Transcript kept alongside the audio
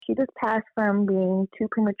just passed from being too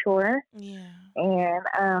premature Yeah.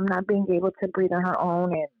 and not being able to breathe on her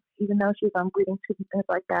own. And even though she was on breathing tubes and things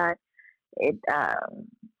like that, it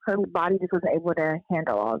her body just wasn't able to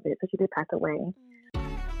handle all of it, so she did pass away.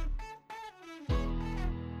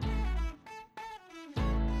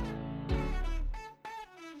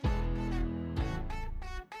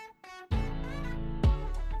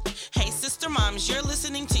 Hey, sister moms, you're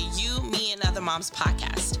listening to You, Me, and Other Moms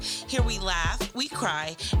podcast. Here we laugh, we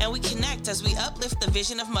cry, and we connect as we uplift the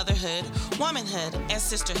vision of motherhood, womanhood, and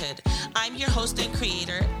sisterhood. I'm your host and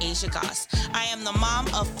creator, Asia Goss. I am the mom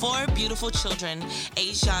of 4 beautiful children,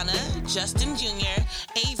 Asiana, Justin Jr.,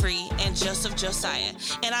 Avery, and Joseph Josiah.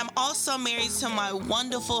 And I'm also married to my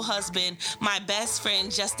wonderful husband, my best friend,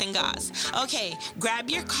 Justin Goss. Okay, grab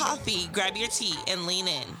your coffee, grab your tea, and lean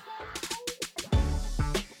in.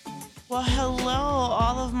 Well, hello,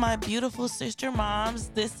 all of my beautiful sister moms.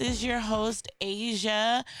 This is your host,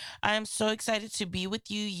 Asia. I'm so excited to be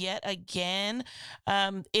with you yet again.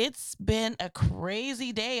 It's been a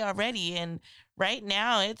crazy day already, and right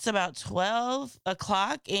now it's about 12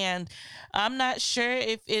 o'clock, and I'm not sure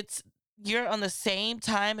if you're on the same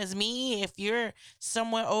time as me, if you're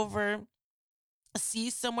somewhere over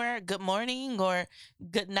seas somewhere, good morning or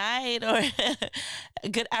good night or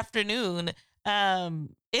good afternoon.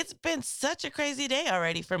 It's been such a crazy day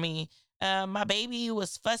already for me. My baby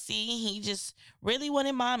was fussy. He just really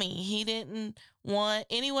wanted mommy. He didn't want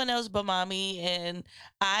anyone else but mommy. And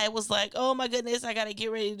I was like, oh my goodness, I got to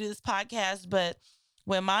get ready to do this podcast. But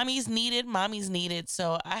when mommy's needed.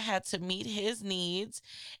 So I had to meet his needs.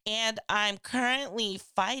 And I'm currently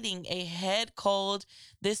fighting a head cold.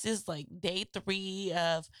 This is like day 3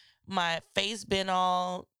 of my face been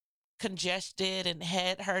all congested and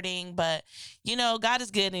head hurting, but God is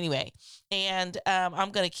good anyway. And I'm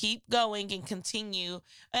going to keep going and continue.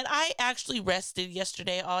 And I actually rested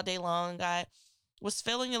yesterday all day long. I was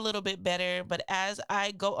feeling a little bit better, but as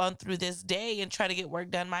I go on through this day and try to get work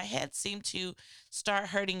done, my head seemed to start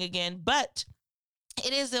hurting again. But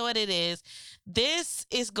it is what it is. This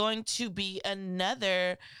is going to be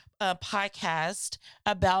another podcast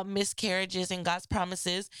about miscarriages and God's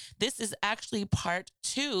promises. This is actually part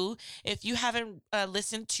 2. If you haven't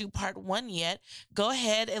listened to part 1 yet, go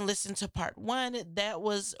ahead and listen to part 1. That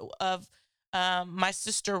was of my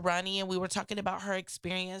sister Ronnie, and we were talking about her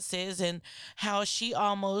experiences and how she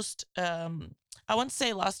almost I wouldn't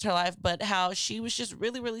say lost her life, but how she was just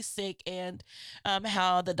really, really sick, and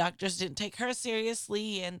how the doctors didn't take her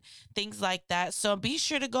seriously and things like that. So be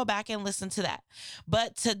sure to go back and listen to that.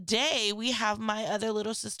 But today we have my other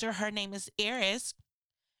little sister. Her name is Eris.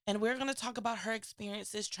 And we're going to talk about her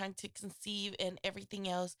experiences trying to conceive and everything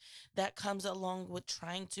else that comes along with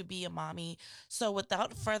trying to be a mommy. So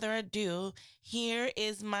without further ado, here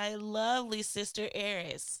is my lovely sister,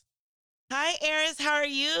 Eris. Hi, Eris. How are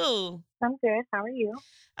you? I'm good. How are you?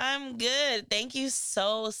 I'm good. Thank you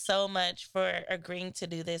so, so much for agreeing to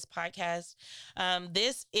do this podcast.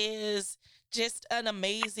 This is just an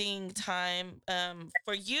amazing time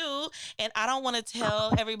for you. And I don't want to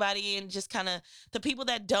tell everybody and just kind of the people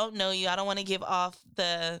that don't know you, I don't want to give off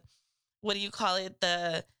the, what do you call it?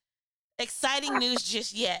 The exciting news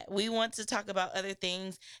just yet. We want to talk about other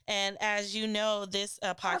things. And as you know, this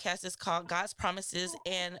podcast is called God's Promises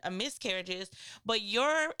and Miscarriages. But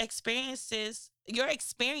your experience is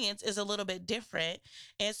a little bit different.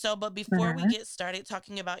 And so, but before we get started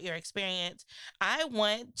talking about your experience, I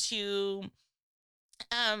want to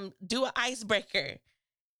do an icebreaker.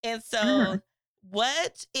 And so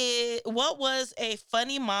what was a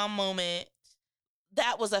funny mom moment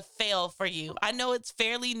that was a fail for you? I know it's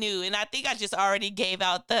fairly new, and I think I just already gave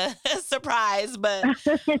out the surprise, but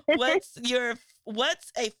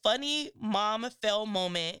what's a funny mom fail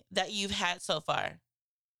moment that you've had so far?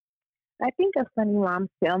 I think a funny mom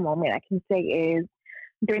fail moment I can say is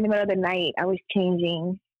during the middle of the night, I was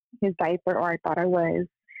changing his diaper, or I thought I was.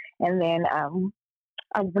 And then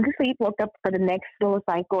I went to sleep, woke up for the next little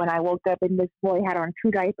cycle, and I woke up and this boy had on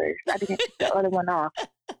 2 diapers. I didn't take the other one off.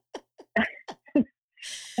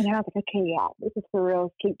 And I was like, okay, yeah, this is for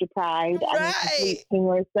real, sleep deprived. I need to sleep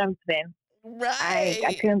or something. Right.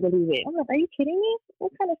 I couldn't believe it. I'm like, are you kidding me?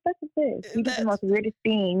 What kind of stuff is this? He did the most weirdest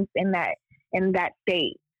things in that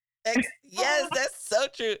state. Yes, that's so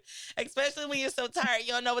true. Especially when you're so tired,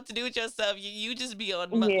 you don't know what to do with yourself. You just be on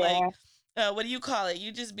like, what do you call it?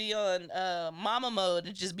 You just be on mama mode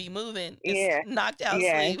and just be moving. It's knocked out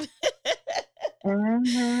sleep.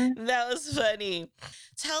 That was funny.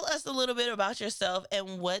 Tell us a little bit about yourself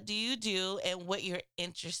and what do you do and what you're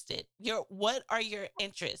interested. What are your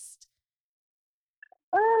interests?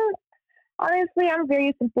 Honestly, I'm a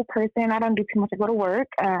very simple person. I don't do too much. I go to work.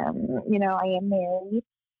 I am married.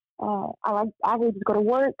 I would just go to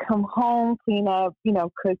work, come home, clean up,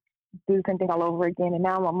 cook, do the same thing all over again. And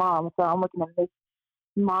now I'm a mom, so I'm looking at this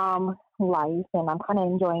mom life, and I'm kind of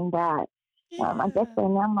enjoying that. I guess Yeah.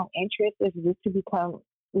 right now my interest is just to become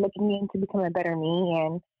looking into becoming a better me,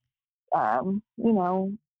 and um, you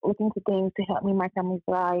know, looking to things to help me and my family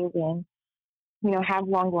thrive and have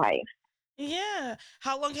long life. Yeah.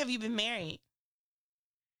 How long have you been married?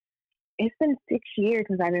 It's been 6 years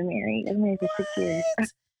since I've been married. I've been married for 6 years. What?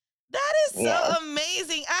 That is so Yes,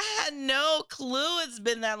 amazing. I had no clue it's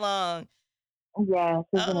been that long. yes,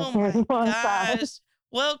 it's been a Oh very my long time. gosh.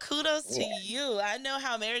 Well, kudos to Yeah. you. I know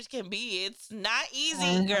how marriage can be. It's not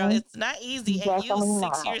easy, girl. Hmm. It's not easy. And you Definitely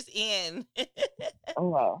 6 not. years in.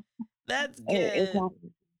 No, That's it's good. not,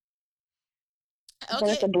 but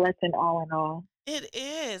it's Okay. a blessing all in all. It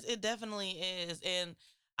is. It definitely is. And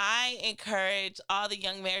I encourage all the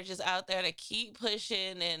young marriages out there to keep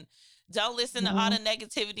pushing and don't listen to all Hmm. the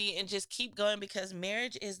negativity and just keep going because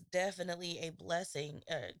marriage is definitely a blessing,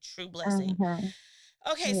 a true blessing. Hmm.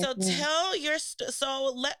 Okay, Yes, so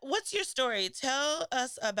ma'am. what's your story? Tell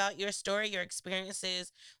us about your story, your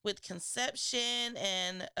experiences with conception,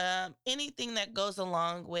 and anything that goes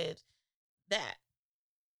along with that.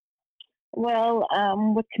 Well,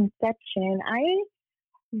 with conception, I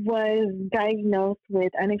was diagnosed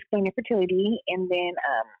with unexplained infertility, and then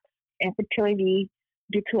infertility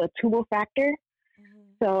due to a tubal factor. Hmm.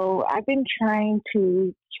 So I've been trying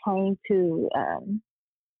to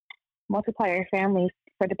multiply our families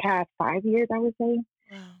for the past 5 years. I would say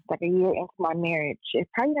Wow. like a year into my marriage. It's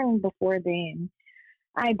probably even before then.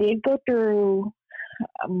 I did go through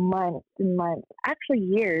months and months, actually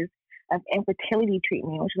years of infertility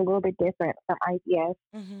treatment, which is a little bit different from IVF.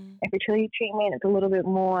 Hmm. Infertility treatment is a little bit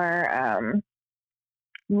more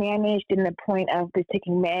managed in the point of just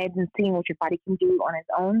taking meds and seeing what your body can do on its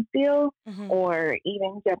own still, Hmm. or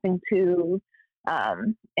even jumping to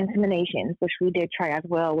inseminations, which we did try as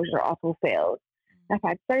well, which are also failed. I've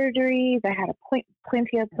had surgeries, I had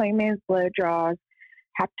plenty of appointments, blood draws,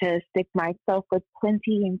 have to stick myself with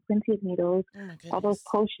plenty and plenty of needles. Oh my All those goodness.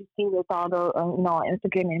 posts you see with all the, on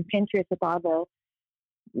Instagram and Pinterest with all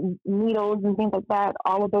the needles and things like that,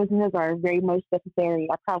 all of those needles are very much necessary.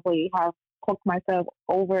 I probably have poked myself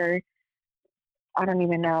over, I don't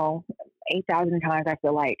even know, 8,000 times, I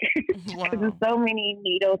feel like, because there's Wow. so many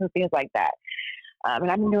needles and things like that. And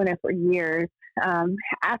I've been doing it for years.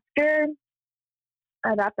 After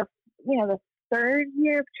about the third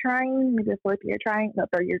year of trying, maybe the fourth year trying, no,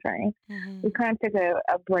 third year trying, we Hmm. kind of took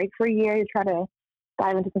a break for a year to try to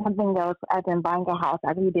dive into something else, as in buying a house,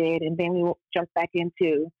 as we did, and then we jumped back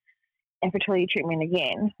into infertility treatment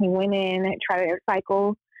again. We went in, tried a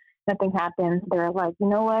cycle, nothing happened. They're like, you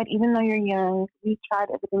know what? Even though you're young, we tried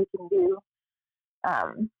everything we can do.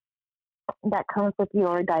 Um, that comes with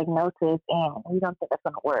your diagnosis, and we don't think that's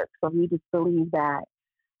going to work. So we just believe that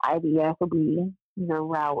IVF will be your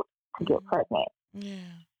route to get Hmm. pregnant.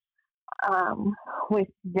 Yeah. Um, with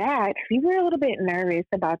that, we were a little bit nervous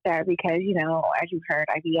about that because, as you heard,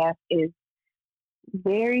 IVF is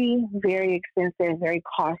very, very expensive, very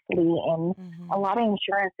costly, and a Hmm. lot of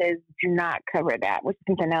insurances do not cover that, which is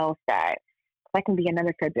something else that can be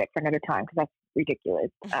another subject for another time because that's ridiculous.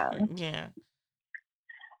 Yeah.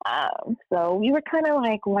 So we were kind of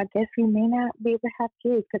like, well, I guess we may not be able to have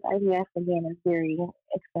kids because IVF again is very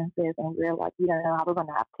expensive, and we're like, we don't know how we're going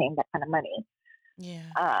to obtain that kind of money. Yeah.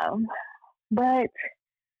 Um, but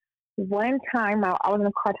one time I was in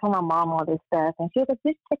the car telling my mom all this stuff, and she was like,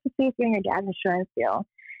 just check to see if you're in your dad's insurance bill.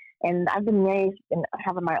 And I've been married and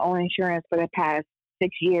having my own insurance for the past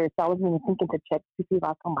 6 years. So I wasn't even thinking to check to see if I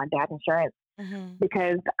was on my dad's insurance Hmm.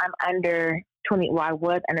 because I'm under 20. Well, I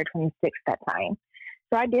was under 26 that time.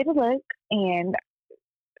 So I did a look, and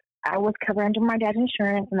I was covered under my dad's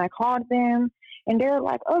insurance, and I called them, and they're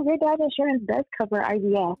like, "Oh, your dad's insurance does cover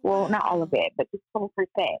IVF. Well, not all of Wow. it, but just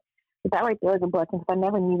 20%." But that right there is a blessing because I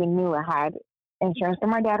never even knew I had insurance for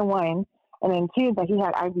my dad. One, and then two, that he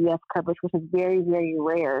had IVF coverage, which is very, very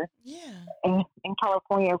rare Yeah. in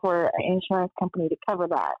California for an insurance company to cover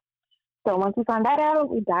that. So once we found that out,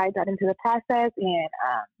 we dived right into the process, and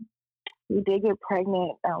we did get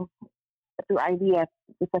pregnant through IVF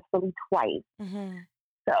successfully twice. Hmm.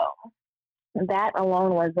 So that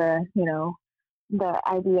alone was the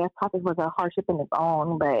IVF process was a hardship in its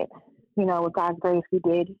own, but with God's grace, we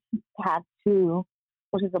did have two,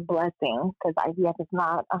 which is a blessing because IVF is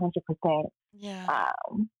not 100% Yeah.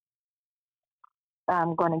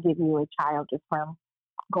 um, going to give you a child just from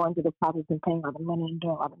going through the process and paying all the money and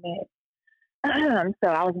doing all the meds. So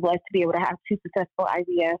I was blessed to be able to have two successful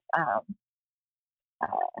IVF.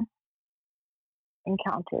 uh,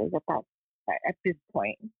 encounters at this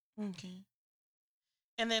point. Okay.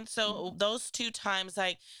 And then so those two times,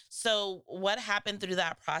 like, so what happened through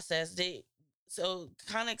that process? So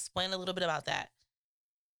kind of explain a little bit about that.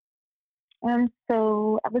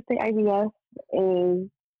 So I would say IVF is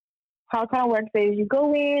how it kind of works is you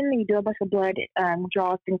go in, you do a bunch of blood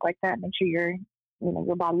draws, things like that, make sure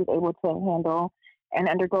your body is able to handle and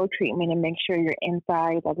undergo treatment and make sure your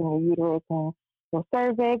insides, like in your uterus and your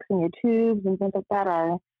cervix and your tubes and things like that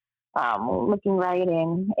are looking right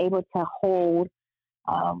and able to hold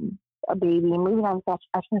a baby. Moving on, I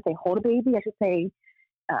shouldn't say hold a baby, I should say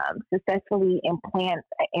successfully implant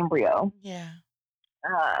an embryo. Yeah.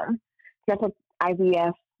 Um, that's what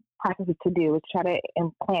IVF process is to do, is try to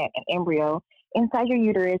implant an embryo inside your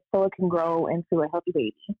uterus so it can grow into a healthy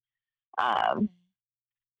baby. Um,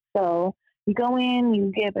 so you go in,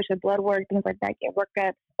 you get a bunch of blood work, things like that, get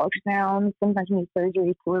workups, ultrasounds. Sometimes you need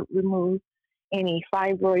surgery to remove any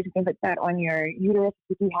fibroids and things like that on your uterus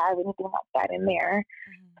if you have anything like that in there.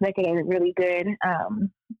 To make it a really good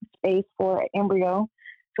space for an embryo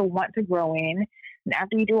to want to grow in. And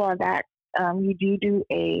after you do all that, you do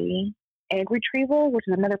a egg retrieval, which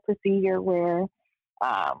is another procedure where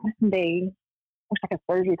they, it's like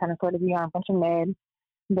a surgery kind of sort of, you on a bunch of meds.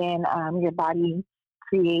 Then your body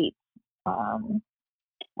creates um,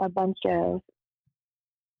 a bunch of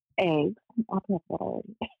eggs. I think that's what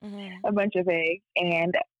already. A bunch of eggs,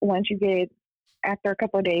 and once you get, after a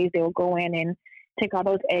couple of days, they will go in and take all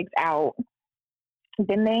those eggs out.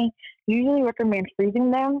 Then they usually recommend freezing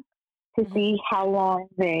them to see how long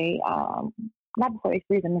they, not before they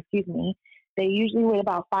freeze them, excuse me. They usually wait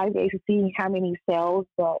about 5 days to see how many cells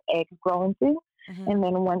the eggs grow into. And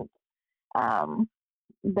then once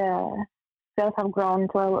the cells have grown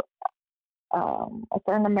to a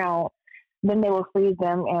certain amount, then they will freeze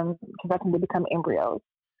them and because that's when they become embryos.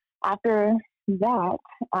 After that,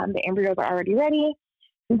 the embryos are already ready.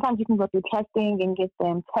 Sometimes you can go through testing and get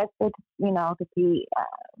them tested, to see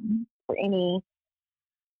for any,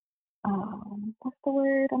 what's the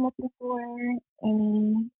word I'm looking for?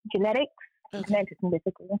 Any genetics, genetics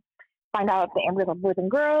basically. Find out if the embryos are boys and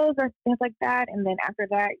girls or things like that. And then after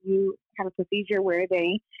that, you have a procedure where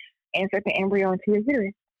they insert the embryo into your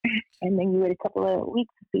uterus. And then you wait a couple of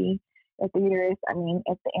weeks to see if the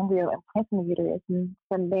embryo implants in the uterus. And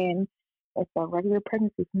from then, it's a regular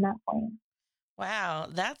pregnancy from that point. Wow,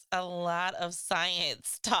 that's a lot of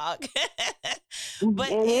science talk.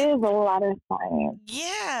 But It is a lot of science.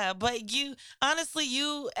 yeah, but you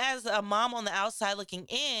as a mom on the outside looking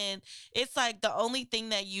in, it's like the only thing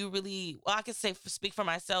that you really, well, I can say, speak for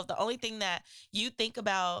myself, the only thing that you think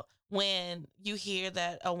about when you hear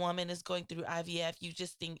that a woman is going through IVF, you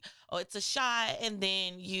just think, oh, it's a shot, and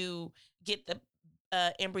then you get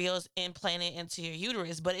the embryos implanted into your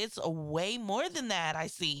uterus, but it's a way more than that, I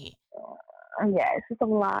see. Yeah, it's just a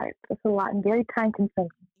lot. It's a lot and very time consuming.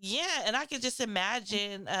 Yeah, and I could just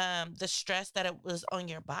imagine the stress that it was on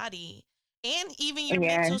your body and even your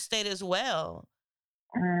Yeah. mental state as well.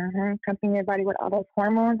 Pumping your body with all those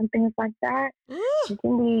hormones and things like that. Ooh, It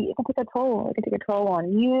can take a toll. It can take a toll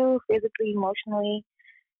on you physically, emotionally,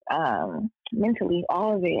 mentally,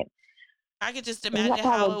 all of it. I could just And you have imagine to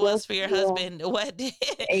have a how it good, was for your yeah, husband. What did?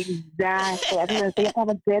 exactly. I was going to say you have to have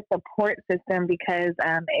a good support system because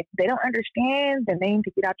if they don't understand, then they need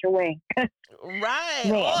to get out your way. Right.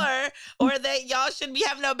 Man, Or that y'all shouldn't be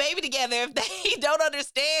having no baby together if they don't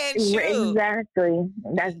understand. Shoot. exactly.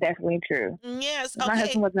 That's definitely true. Yes. My Okay.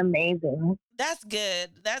 husband was amazing. That's good.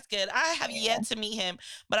 That's good. I have Yeah. yet to meet him,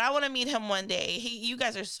 but I want to meet him one day. You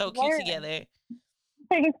guys are so cute Yeah. together.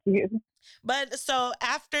 Thank you. But so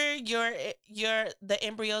after the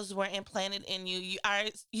embryos were implanted in you,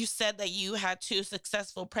 you said that you had two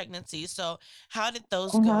successful pregnancies. So how did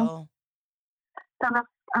those Mm-hmm. go? So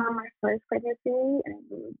my first pregnancy,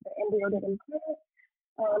 the embryo didn't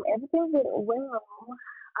implant. Everything went well.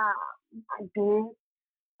 I did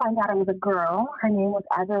find out it was a girl. Her name was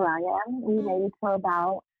Azariah. We Mm. waited for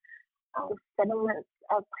about 7 months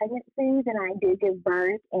of pregnancies, and I did give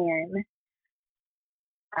birth. And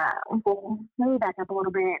well, let me back up a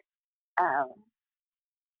little bit. Um,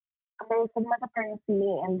 there was 7 months of pregnancy,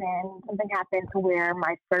 and then something happened to where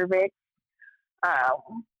my cervix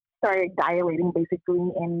started dilating, basically,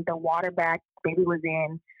 and the water bag baby was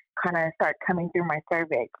in kind of started coming through my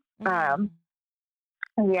cervix. Um,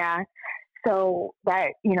 Mm. yeah, so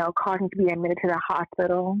that, caused me to be admitted to the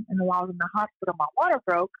hospital. And while I was in the hospital, my water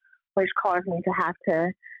broke, which caused me to have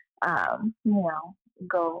to,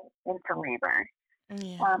 go into labor.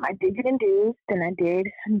 Yeah. I did get induced and I did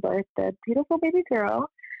birth the beautiful baby girl,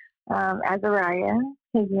 Azariah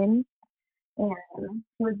Higgins. and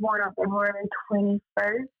he was born on February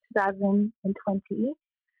 21st, 2020.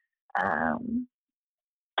 Um,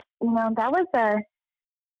 that was a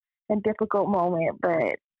difficult moment,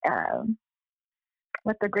 but um,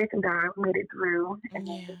 with the grace of God, we made it through. And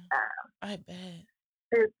Yeah, I bet.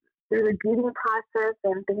 through, through the grieving process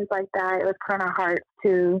and things like that, it was put on our hearts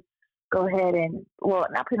to go ahead and, well,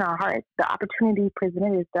 not put on our hearts, the opportunity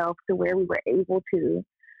presented itself to where we were able to,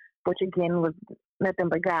 which again was nothing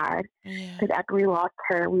but God. Yeah. Because after we lost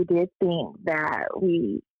her, we did think that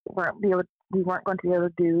we weren't going to be able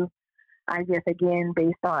to do IVF again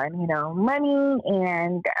based on money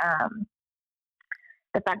and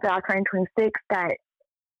the fact that I was turning 26 that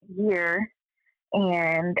year,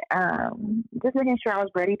 and just making sure I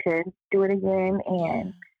was ready to do it again.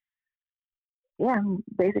 And Yeah. yeah,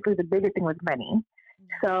 basically the biggest thing was money.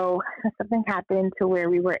 Yeah. So something happened to where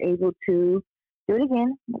we were able to do it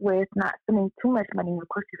again with not spending too much money. Of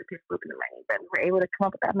course, you have to pay for the money, but we were able to come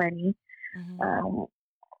up with that money Hmm. um,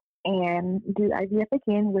 and do IVF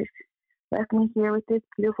again, which left me here with this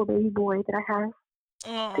beautiful baby boy that I have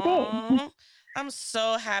today. Aww. I'm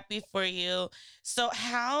so happy for you. So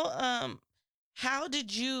how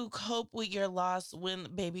did you cope with your loss when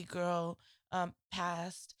baby girl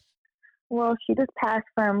passed? Well, she just passed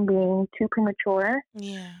from being too premature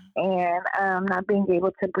Yeah. and not being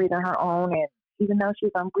able to breathe on her own. And even though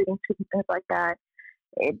she's on breathing tubes and things like that,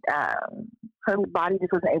 it her body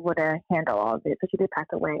just wasn't able to handle all of it, so she did pass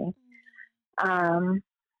away. Um,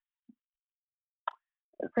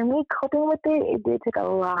 for me, coping with it did take a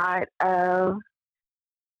lot of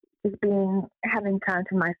just being having time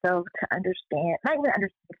to myself to understand, not even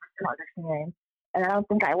understand, to understand. And I don't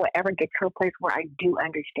think I will ever get to a place where I do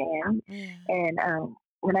understand. Yeah. And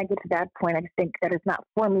when I get to that point, I just think that it's not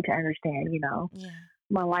for me to understand. Yeah.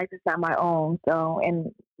 My life is not my own. So,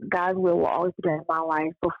 and God's will always be done in my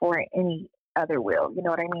life before any other will. You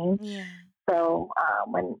know what I mean? Yeah. So,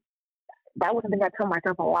 when that was something I told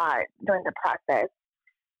myself a lot during the process.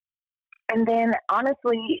 And then,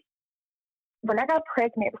 honestly, when I got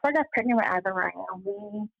pregnant, before I got pregnant with Azariah,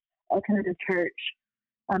 we attended a church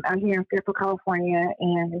out here in Fairfield, California,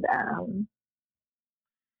 and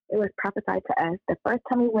it was prophesied to us. The first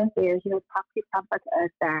time we went there, he was prophesied to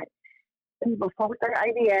us that before we started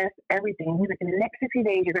IVF, everything, he's like, in the next 50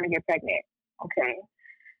 days, you're going to get pregnant. Okay.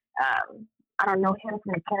 I don't know him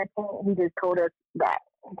from the Kennington. He just told us that.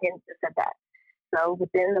 He just said that. So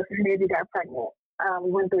within those 50 days, we got pregnant.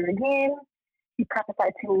 We went through it again. He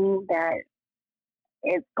prophesied to me that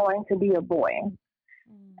it's going to be a boy.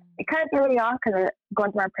 Mm. It kind of threw me off because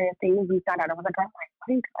going through my pregnancy, we found out I was a girl.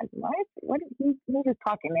 I'm like, what? He's just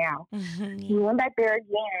talking now. He Yeah. went back there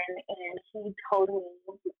again, and he told me,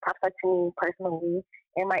 he prophesied to me personally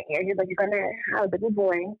in my ear. He's like, you're going to have a baby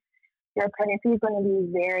boy. Your pregnancy is going to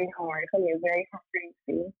be very hard. It's going to be a very hard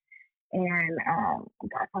pregnancy. And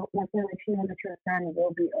God wants to let you know that your son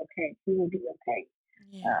will be okay. He will be okay.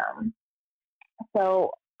 Yeah. Um,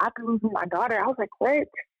 so after losing my daughter, I was like, what?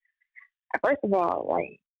 First of all,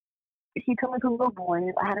 like, he told me two little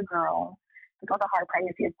boys. I had a girl. It was a hard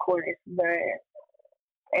pregnancy, of course, but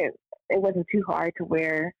it it wasn't too hard to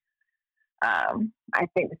where I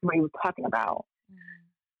think this is what he was talking about. Mhm.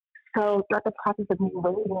 So throughout the process of me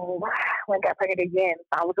waiting, when I got pregnant again,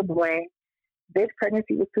 I was a boy. This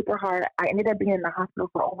pregnancy was super hard. I ended up being in the hospital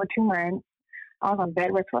for over 2 months. I was on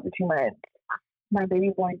bed rest for over 2 months. My baby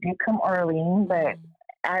boy did come early, but Mhm.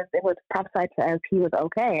 as it was prophesied to us, he was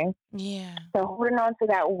okay. Yeah. So holding on to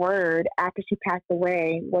that word after she passed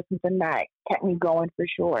away was something that kept me going for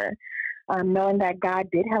sure. Knowing that God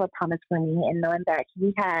did have a promise for me and knowing that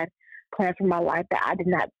He had plans for my life that I did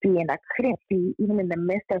not see and I couldn't see, even in the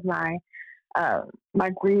midst of my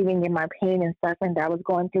grieving and my pain and suffering that I was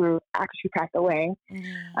going through after she passed away.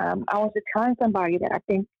 Yeah. I was just telling somebody that I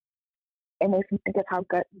think it makes me think of how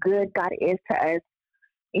good God is to us.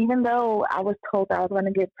 Even though I was told that I was going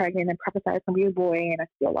to get pregnant and prophesied to be a boy and I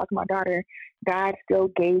still lost my daughter, God still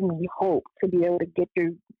gave me hope to be able to get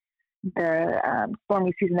through the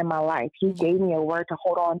stormy season in my life. He Yeah. gave me a word to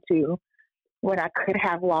hold on to when I could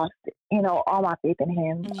have lost, all my faith in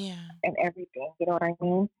Him Yeah. and everything. You know what I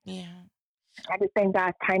mean? Yeah. I just think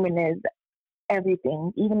God's timing is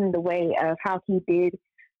everything, even in the way of how He did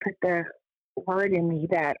put the word in me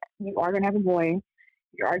that you are going to have a boy,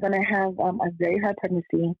 you are going to have a very hard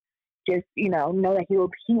pregnancy. Just know that he will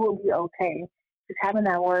be okay. Just having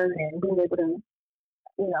that word and being able to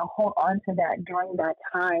hold on to that during that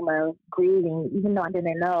time of grieving, even though I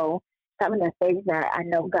didn't know, having the faith that I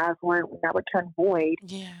know God's word will not return void,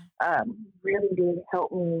 Yeah. really did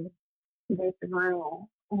help me get through,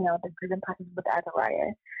 the grieving process with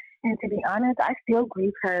Azariah. And to be honest, I still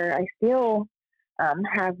grieve her. I still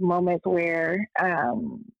have moments where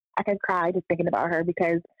I could cry just thinking about her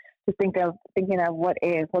because just thinking of what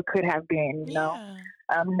is, what could have been, Yeah.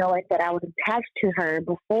 knowing that I was attached to her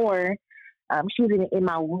before she was in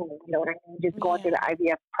my womb. You know what I mean? Just going through Yeah. the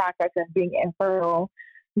IVF process and being infertile,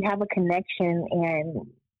 you have a connection, and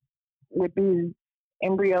with these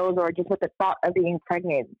embryos or just with the thought of being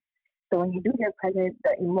pregnant. So when you do get pregnant,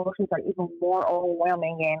 the emotions are even more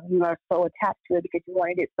overwhelming, and you are so attached to it because you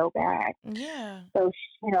wanted it so bad. Yeah. So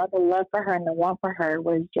the love for her and the want for her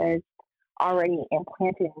was just already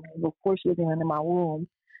implanted in me before she was even in my womb.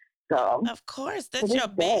 So Of course, to that's this your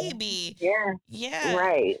day, baby. yeah, Yeah.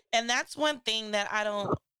 right, And that's one thing that I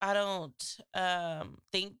don't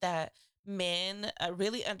think that men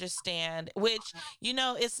really understand, which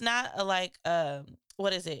it's not a, like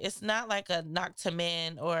what is it? It's not like a knock to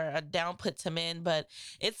men or a down put to men, but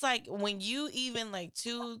it's like when you even like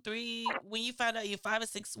 2, 3, when you find out you're 5 or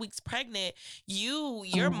 6 weeks pregnant,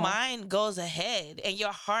 your hmm mind goes ahead and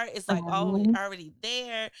your heart is like hmm already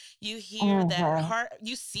there. You hear that hmm heart,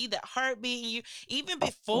 you see that heartbeat, and you even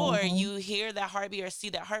before hmm you hear that heartbeat or see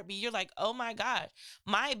that heartbeat, you're like, oh my gosh,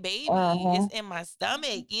 my baby is hmm in my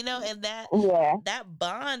stomach, and yeah, that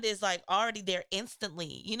bond is like already there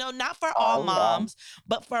instantly, not for all oh moms,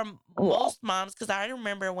 but for yeah, most moms. Because I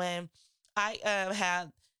remember when I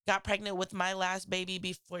had got pregnant with my last baby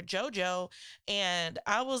before JoJo, and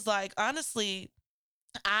I was like, honestly,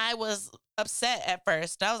 I was upset at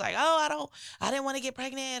first. I was like, "Oh, I didn't want to get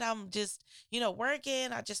pregnant. I'm just,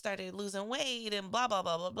 working. I just started losing weight and blah blah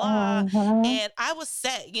blah blah yeah, blah." hmm And I was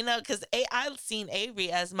set, because I've seen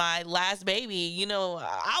Avery as my last baby.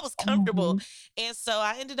 I was comfortable, hmm and so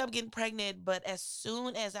I ended up getting pregnant. But as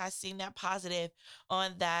soon as I seen that positive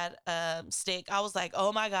on that stick, I was like,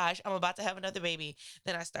 "Oh my gosh, I'm about to have another baby."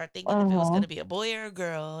 Then I start thinking if it was going hmm to be a boy or a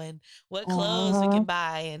girl, and what clothes we can hmm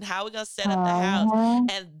buy, and how we gonna set up the house. hmm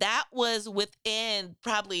And that was within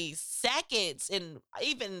probably seconds and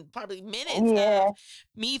even probably minutes of yeah,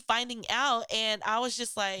 me finding out. And I was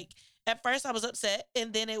just like, at first I was upset.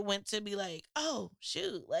 And then it went to be like, oh,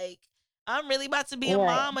 shoot, like I'm really about to be a right,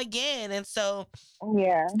 mom again. And so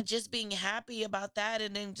yeah, just being happy about that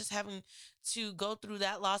and then just having to go through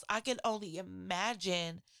that loss, I can only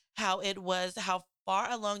imagine how it was, how far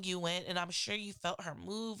along you went. And I'm sure you felt her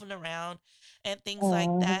moving around and things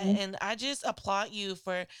like that. hmm And I just applaud you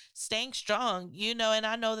for staying strong, and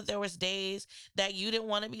I know that there was days that you didn't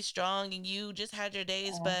want to be strong and you just had your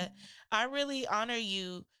days, but I really honor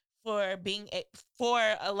you for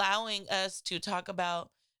for allowing us to talk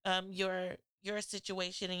about your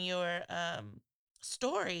situation and your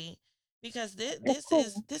story, because this of this course.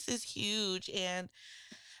 is this is huge. And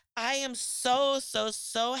I am so so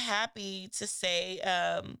so happy to say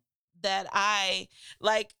that I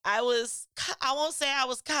won't say I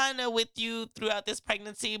was kind of with you throughout this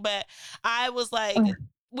pregnancy, but I was like,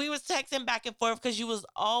 we was texting back and forth because you was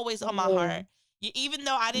always on my Yeah, heart. Even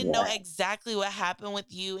though I didn't know yeah, exactly what happened with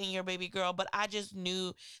you and your baby girl, but I just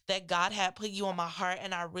knew that God had put you on my heart,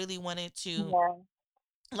 and I really wanted to yeah,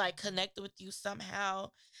 like connect with you somehow.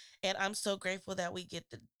 And I'm so grateful that we get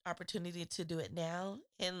the opportunity to do it now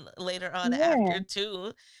and later on yeah, after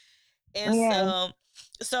too. And yeah.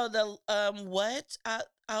 so the what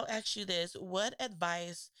I'll ask you this: what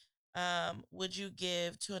advice would you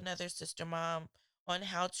give to another sister mom on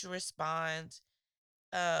how to respond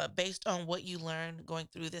based on what you learned going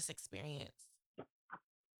through this experience?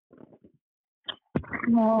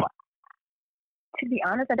 Well, to be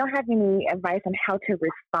honest, I don't have any advice on how to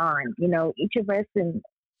respond. Each of us, and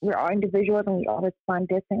we're all individuals, and we all respond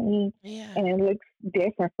differently, Yeah. and it looks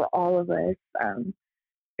different for all of us.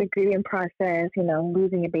 The grieving process,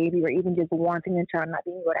 losing a baby, or even just wanting a child, not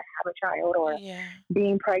being able to have a child, or Yeah.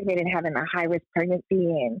 being pregnant and having a high risk pregnancy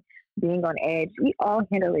and being on edge. We all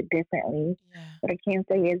handle it differently. Yeah. What I can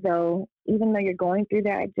say is, though, even though you're going through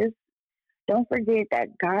that, just don't forget that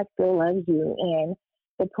God still loves you, and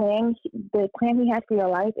the plan He has for your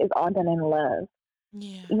life is all done in love.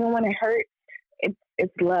 Yeah. Even when it hurts,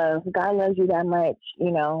 it's love. God loves you that much,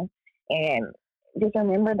 and just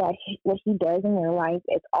remember that what He does in your life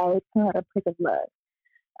is always coming out of a place of love.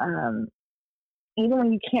 Um, Even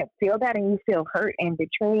when you can't feel that and you feel hurt and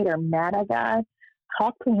betrayed or mad at God,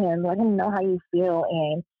 talk to Him, let Him know how you feel,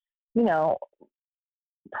 and you know,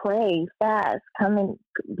 pray, fast, come and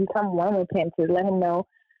become one with Him to let Him know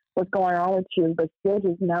what's going on with you, but still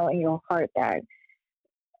just know in your heart that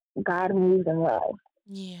God moves in love.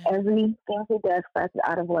 Yeah. Everything He does starts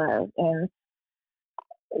out of love. And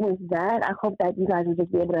with that, I hope that you guys will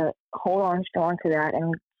just be able to hold on strong to that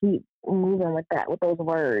and keep moving with that, with those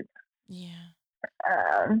words. Yeah.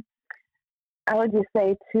 I would just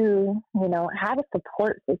say to, have a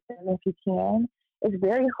support system if you can. It's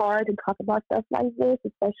very hard to talk about stuff like this,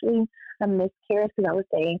 especially a miscarriage, because I would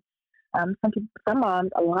say some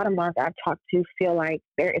moms, a lot of moms I've talked to feel like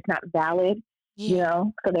it's not valid, Yeah.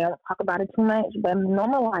 so they don't talk about it too much. But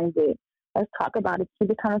normalize it. Let's talk about it. Keep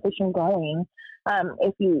the conversation going.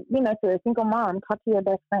 If you're a single mom, talk to your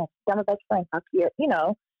best friend. Become a best friend. Talk to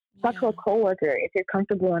talk to Yeah. a coworker if you're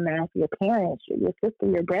comfortable in that. Your parents, your sister,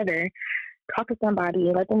 your brother. Talk to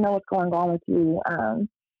somebody. Let them know what's going on with you.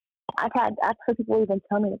 I've heard people even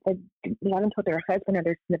tell me that they haven't told their husband or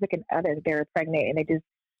their significant other that they're pregnant, and they just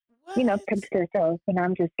kept What? to themselves. And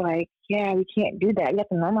I'm just like, yeah, we can't do that. We have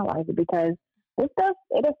to normalize it because this stuff,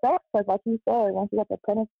 it affects us. Like you said, once you get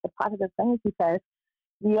the positive pregnancy test,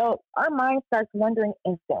 our mind starts wondering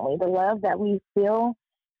instantly. The love that we feel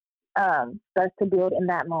starts to build in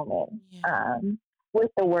that moment. Yeah. Um, with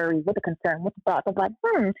the worry, with the concern, with the thoughts of like,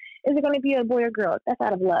 is it going to be a boy or girl? That's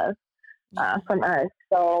out of love Yeah. from us.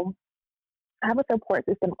 So have a support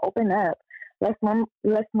system. Open up. Let's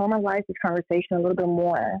normalize this conversation a little bit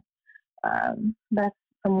more. That's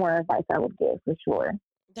some more advice I would give for sure.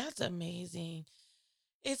 That's amazing.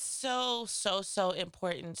 It's so, so, so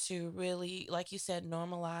important to really, like you said,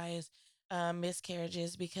 normalize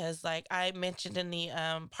miscarriages because, like I mentioned in the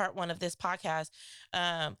part one of this podcast,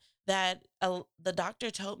 that the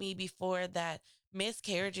doctor told me before that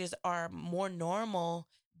miscarriages are more normal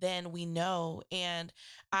than we know. And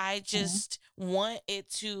I Mhm. just want it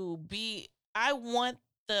to be, I want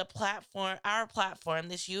the platform, our platform,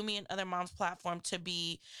 this You, Me, and Other Moms platform to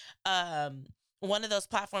be um, one of those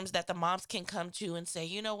platforms that the moms can come to and say,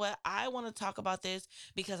 you know what, I want to talk about this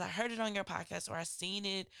because I heard it on your podcast or I seen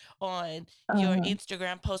it on your Uh-huh.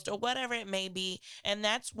 Instagram post or whatever it may be. And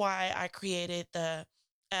that's why I created the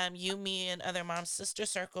You, Me, and Other Moms Sister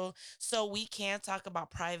Circle so we can talk about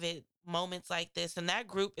private moments like this. And that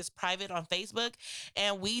group is private on Facebook.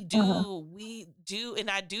 And Uh-huh. and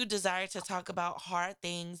I do desire to talk about hard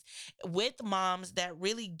things with moms that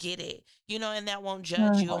really get it, and that won't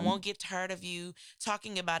judge you and Uh-huh. won't get tired of you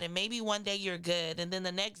talking about it. Maybe one day you're good, and then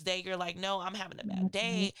the next day you're like, no, I'm having a bad Mhm.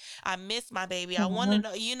 day. I miss my baby. I want to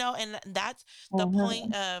Mhm. know, and that's the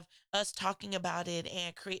point Mhm. of us talking about it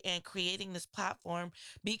and creating this platform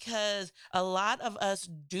because a lot of us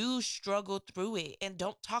do struggle through it and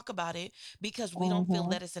don't talk about it because we don't feel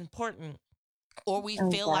Mhm. that it's important or we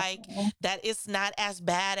feel like Exactly. that it's not as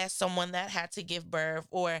bad as someone that had to give birth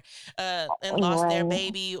or and lost their Right.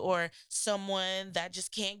 baby or someone that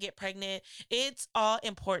just can't get pregnant. It's all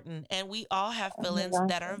important and we all have feelings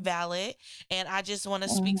that are Exactly. valid, and I just want to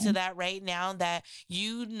speak to Mhm. that right now that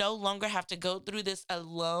you no longer have to go through this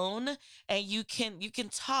alone, and you can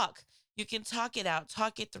talk it out,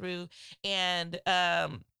 talk it through, and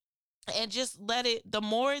just let it, the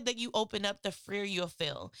more that you open up, the freer you'll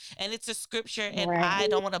feel. And it's a scripture, and Right. I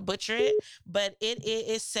don't want to butcher it, but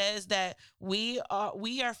it says that we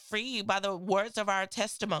are free by the words of our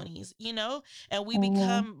testimonies, and we Mhm.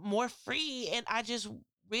 become more free. And I just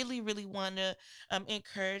really, really want to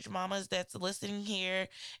encourage mamas that's listening here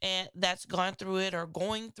and that's gone through it or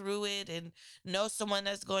going through it and know someone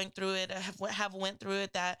that's going through it, have went through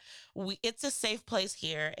it, that it's a safe place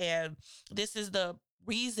here. And this is the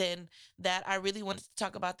reason that I really wanted to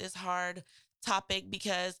talk about this hard topic,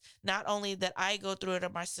 because not only that I go through it, or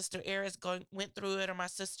my sister Eris went through it, or my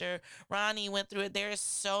sister Ronnie went through it. There is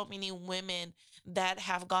so many women that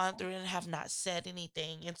have gone through it and have not said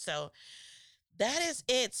anything. And so that is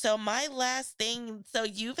it. So my last thing, so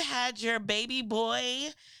you've had your baby boy.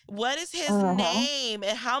 What is his Mhm. name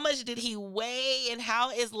and how much did he weigh and how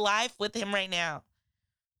is life with him right now?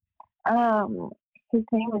 Um, his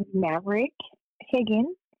name is Maverick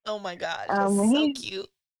Higgins. Oh my gosh, that's When so he's cute.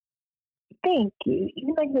 thank you.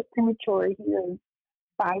 Even though he was premature, he was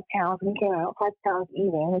 5 pounds when he came out, 5 pounds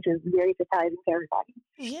even, which is very surprising to everybody.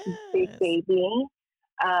 Big Yes. baby.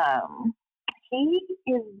 Um, he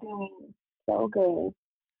is doing so good.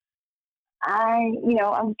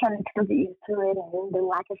 I'm trying to get used to it and the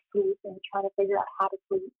lack of sleep and trying to figure out how to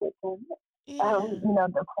sleep with him. Yeah.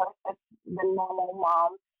 The course of the new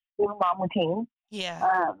mom routine.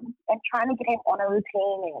 Yeah. And trying to get him on a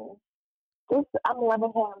routine and just, I'm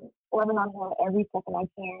loving on him every second I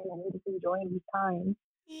can and just enjoying these times.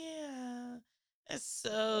 Yeah. That's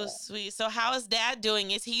so sweet. So how is dad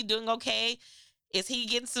doing? Is he doing okay? Is he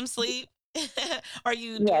getting some sleep? Are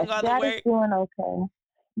you Yes, doing all the dad is work? doing okay.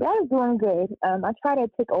 Dad is doing good. I try to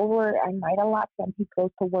take over at night a lot when he goes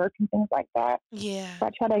to work and things like that. Yeah. So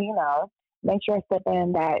I try to, make sure I step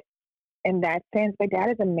in that sense. But dad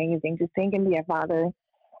is amazing. Just seeing him be a father,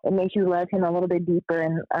 it makes you love him a little bit deeper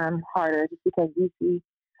and harder just because you see.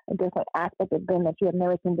 a different aspect of them that you have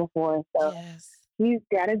never seen before. So Yes.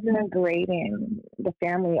 dad is doing great, and the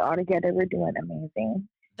family all together, we're doing amazing.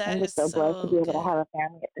 I'm That is just so blessed to be so able to good. have a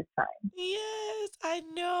family at this time. Yes, I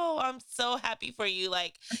know. I'm so happy for you.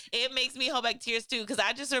 Like, it makes me hold back tears too, because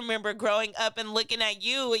I just remember growing up and looking at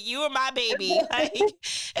you. You were my baby. Like,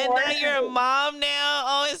 and now you're a Right. mom now.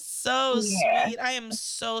 Oh, it's so Yeah. sweet. I am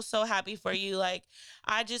so, so happy for you. Like,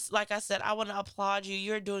 I just, like I said, I want to applaud you.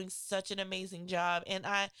 You're doing such an amazing job. And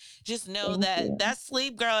I just know Thank that you. that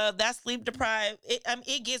sleep, girl, that sleep deprived,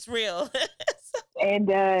 it gets real. It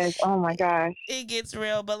does. Oh my gosh. It gets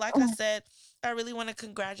real. But like I said, I really want to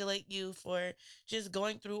congratulate you for just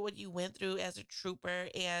going through what you went through as a trooper.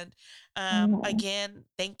 And Mhm. again,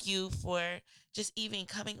 thank you for just even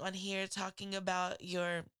coming on here talking about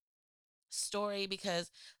your story,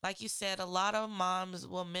 because like you said, a lot of moms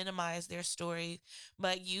will minimize their story,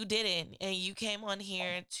 but you didn't, and you came on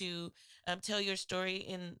here to tell your story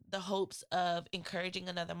in the hopes of encouraging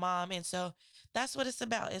another mom. And so that's what it's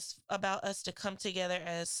about. It's about us to come together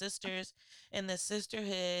as sisters in the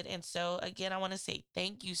sisterhood. And so again, I want to say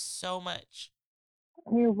thank you so much.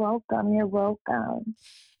 You're welcome. You're welcome.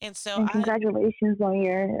 And so And I congratulations on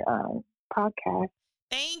your podcast.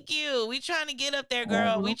 thank you. We trying to get up there, You're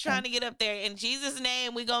girl. We trying welcome. to get up there. In Jesus'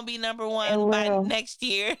 name, we gonna be number It one by will. next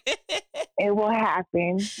year. It will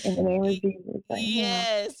happen in the name of Y- Jesus right now.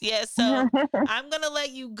 yes, yes. So I'm gonna let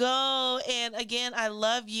you go. And again, I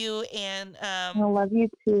love you. I love you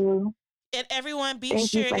too. And everyone, be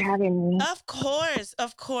Thank you sure for if, having me. of course,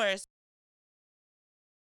 of course.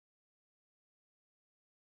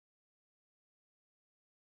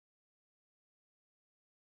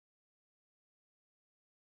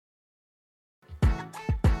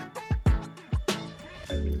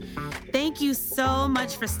 Thank you so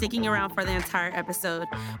much for sticking around for the entire episode.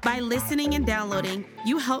 By listening and downloading,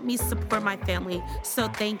 you help me support my family, so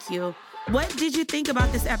thank you. What did you think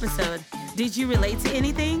about this episode? Did you relate to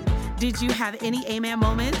anything? Did you have any amen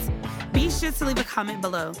moments? Be sure to leave a comment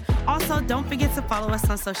below. Also, don't forget to follow us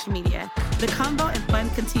on social media. The convo and fun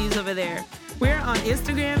continues over there. We're on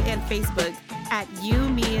Instagram and Facebook at You,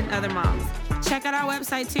 Me, and Other Moms. Check out our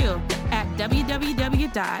website too at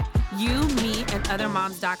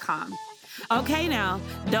www.youmeandothermoms.com. Okay, now,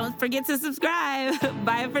 don't forget to subscribe.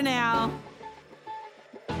 Bye for now.